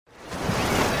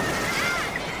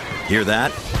Hear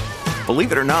that?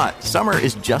 Believe it or not, summer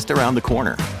is just around the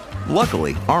corner.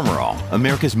 Luckily, Armor All,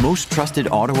 America's most trusted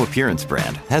auto appearance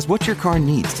brand, has what your car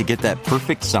needs to get that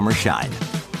perfect summer shine.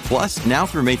 Plus, now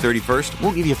through May 31st,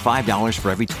 we'll give you $5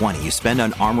 for every $20 you spend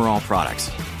on Armor All products.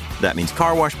 That means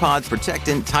car wash pods,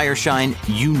 protectant, tire shine,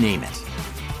 you name it.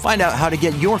 Find out how to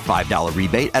get your $5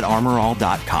 rebate at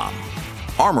armorall.com.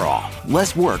 Armor All,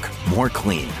 less work, more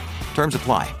clean. Terms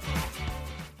apply.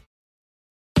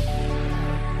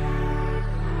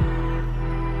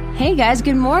 Hey guys,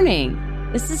 good morning.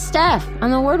 This is Steph on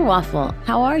the Word Waffle.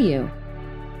 How are you?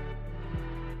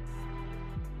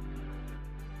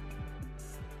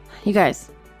 You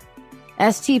guys,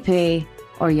 STP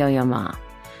or Yo-Yo Ma?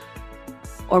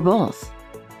 Or both?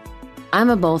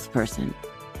 I'm a both person.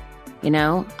 You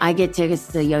know, I get tickets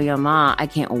to Yo-Yo Ma. I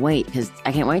can't wait to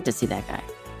see that guy.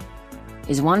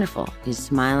 He's wonderful. He's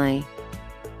smiley.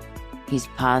 He's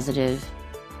positive.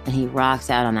 And he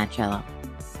rocks out on that cello.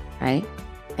 Right?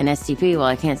 And STP, well,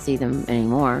 I can't see them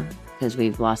anymore because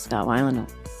we've lost Scott Weiland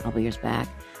a couple years back.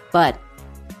 But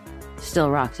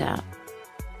still rocks out.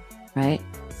 Right?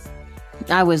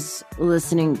 I was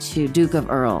listening to Duke of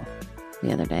Earl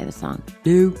the other day, the song.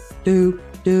 Duke of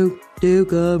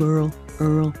Earl,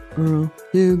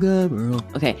 Duke of Earl.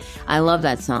 Okay, I love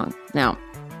that song. Now,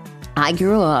 I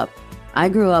grew up on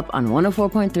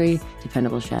 104.3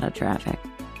 Dependable Shadow Traffic.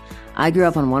 I grew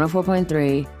up on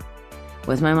 104.3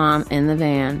 with my mom in the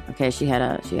van. Okay, she had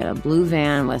a blue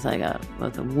van with a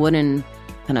wooden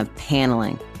kind of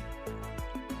paneling.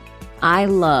 I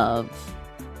love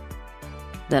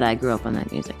that I grew up on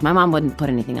that music. My mom wouldn't put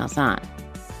anything else on.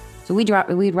 So we'd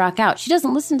rock out. She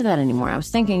doesn't listen to that anymore. I was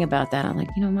thinking about that. I'm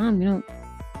like, Mom,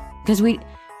 because we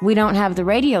don't have the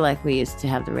radio like we used to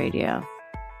have the radio.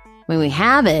 I mean, we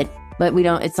have it, but we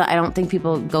don't. I don't think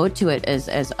people go to it as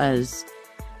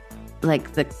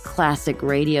like the classic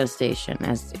radio station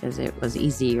as it was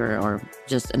easy or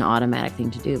just an automatic thing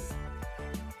to do.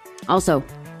 Also,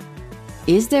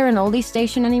 is there an oldie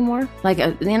station anymore? Like,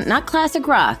 not classic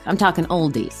rock. I'm talking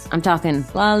oldies. I'm talking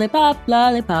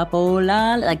lollipop, oh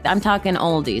la. Like, I'm talking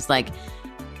oldies. Like,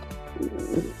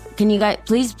 can you guys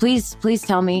please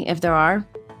tell me if there are?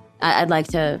 I'd like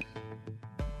to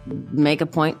make a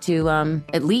point to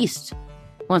at least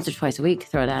once or twice a week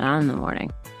throw that on in the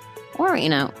morning. Or,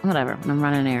 whatever, when I'm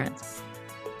running errands.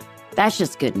 That's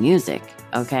just good music,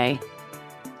 okay?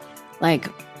 Like,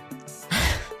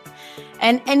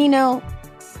 and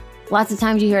lots of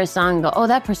times you hear a song and go, oh,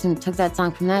 that person took that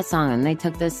song from that song, and they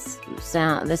took this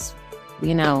sound,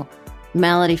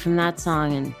 melody from that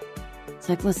song, and it's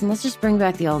like, listen, let's just bring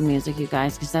back the old music, you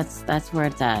guys, because that's where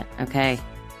it's at, okay?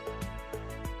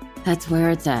 That's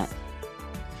where it's at.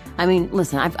 I mean,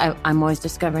 listen, I'm always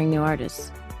discovering new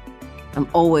artists. I'm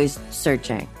always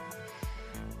searching.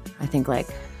 I think I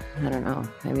don't know,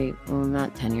 maybe,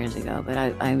 not 10 years ago, but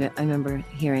I remember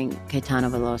hearing Caetano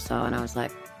Veloso, and I was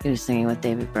like, he was singing with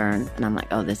David Byrne, and I'm like,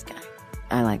 oh, this guy.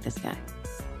 I like this guy.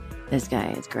 This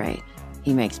guy is great.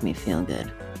 He makes me feel good.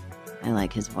 I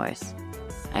like his voice.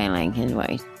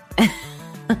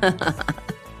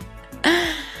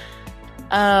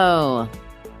 Oh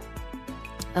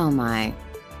my.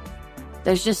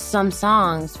 There's just some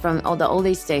songs from the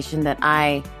oldies station that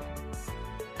I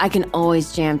can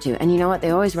always jam to. And you know what? They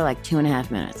always were like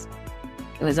 2.5 minutes.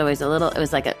 It was always it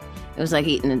was like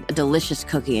eating a delicious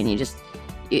cookie, and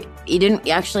you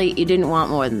didn't want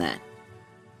more than that.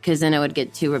 Because then it would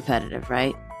get too repetitive,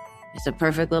 right? It's a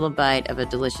perfect little bite of a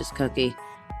delicious cookie.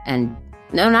 And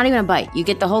no, not even a bite. You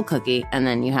get the whole cookie, and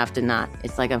then you have to not.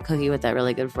 It's like a cookie with that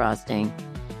really good frosting.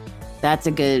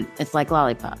 It's like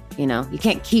Lollipop, You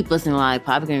can't keep listening to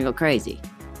Lollipop, you're going to go crazy.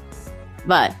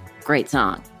 But, great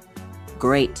song.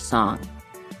 Great song.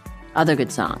 Other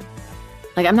good song.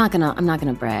 Like, I'm not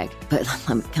gonna brag, but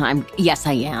yes,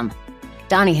 I am.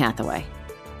 Donny Hathaway.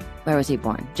 Where was he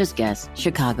born? Just guess.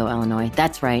 Chicago, Illinois.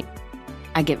 That's right.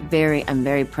 I'm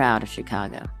very proud of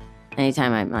Chicago.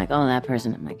 Anytime I'm like, oh, that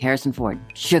person, I'm like, Harrison Ford,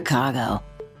 Chicago.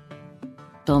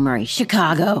 Bill Murray,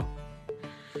 Chicago.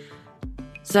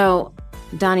 So,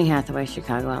 Donny Hathaway,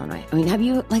 Chicago, Illinois. I mean, have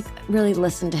you, really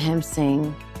listened to him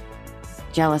sing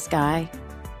Jealous Guy?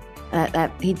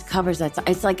 That he covers that song.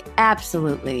 It's,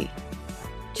 absolutely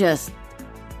just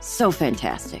so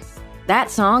fantastic. That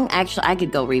song, actually, I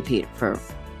could go repeat for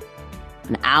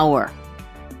an hour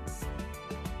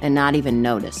and not even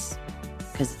notice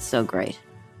because it's so great.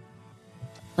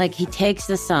 He takes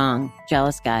the song,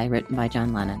 Jealous Guy, written by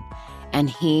John Lennon,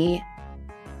 and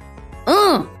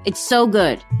it's so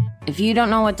good. If you don't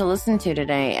know what to listen to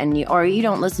today or you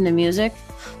don't listen to music,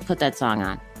 put that song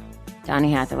on.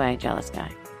 Donny Hathaway, Jealous Guy.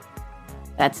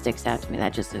 That sticks out to me.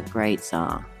 That's just a great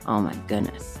song. Oh my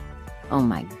goodness. Oh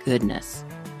my goodness.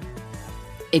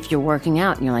 If you're working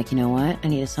out and you're like, you know what? I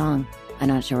need a song. I'm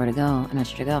not sure where to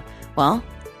go. Well,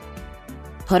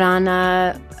 put on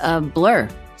Blur,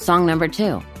 song number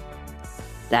 2.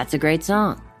 That's a great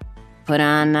song. Put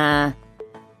on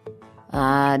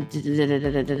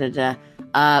put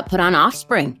on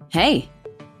Offspring. Hey,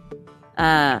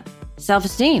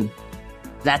 Self-Esteem.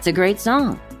 That's a great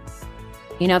song.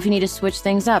 You know, if you need to switch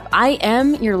things up, I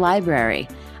am your library.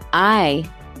 I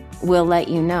will let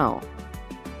you know.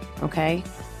 Okay?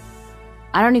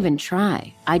 I don't even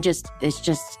try. It's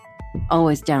just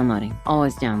always downloading.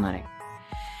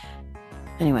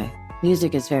 Anyway,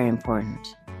 music is very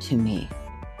important to me.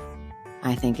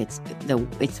 I think it's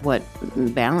what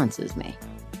balances me.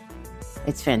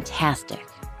 It's fantastic.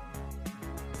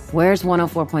 Where's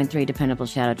 104.3 Dependable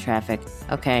Shadow Traffic?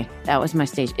 Okay, that was my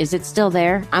station. Is it still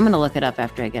there? I'm going to look it up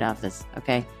after I get off this,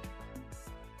 okay?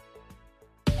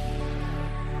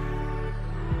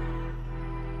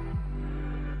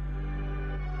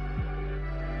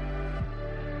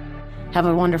 Have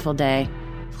a wonderful day.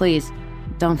 Please,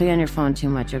 don't be on your phone too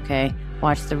much, okay?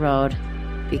 Watch the road.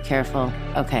 Be careful.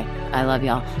 Okay, I love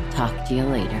y'all. Talk to you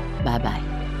later. Bye-bye.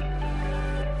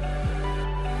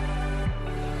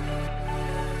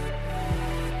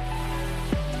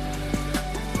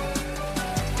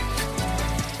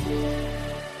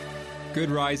 Good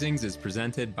Risings is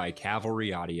presented by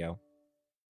Cavalry Audio.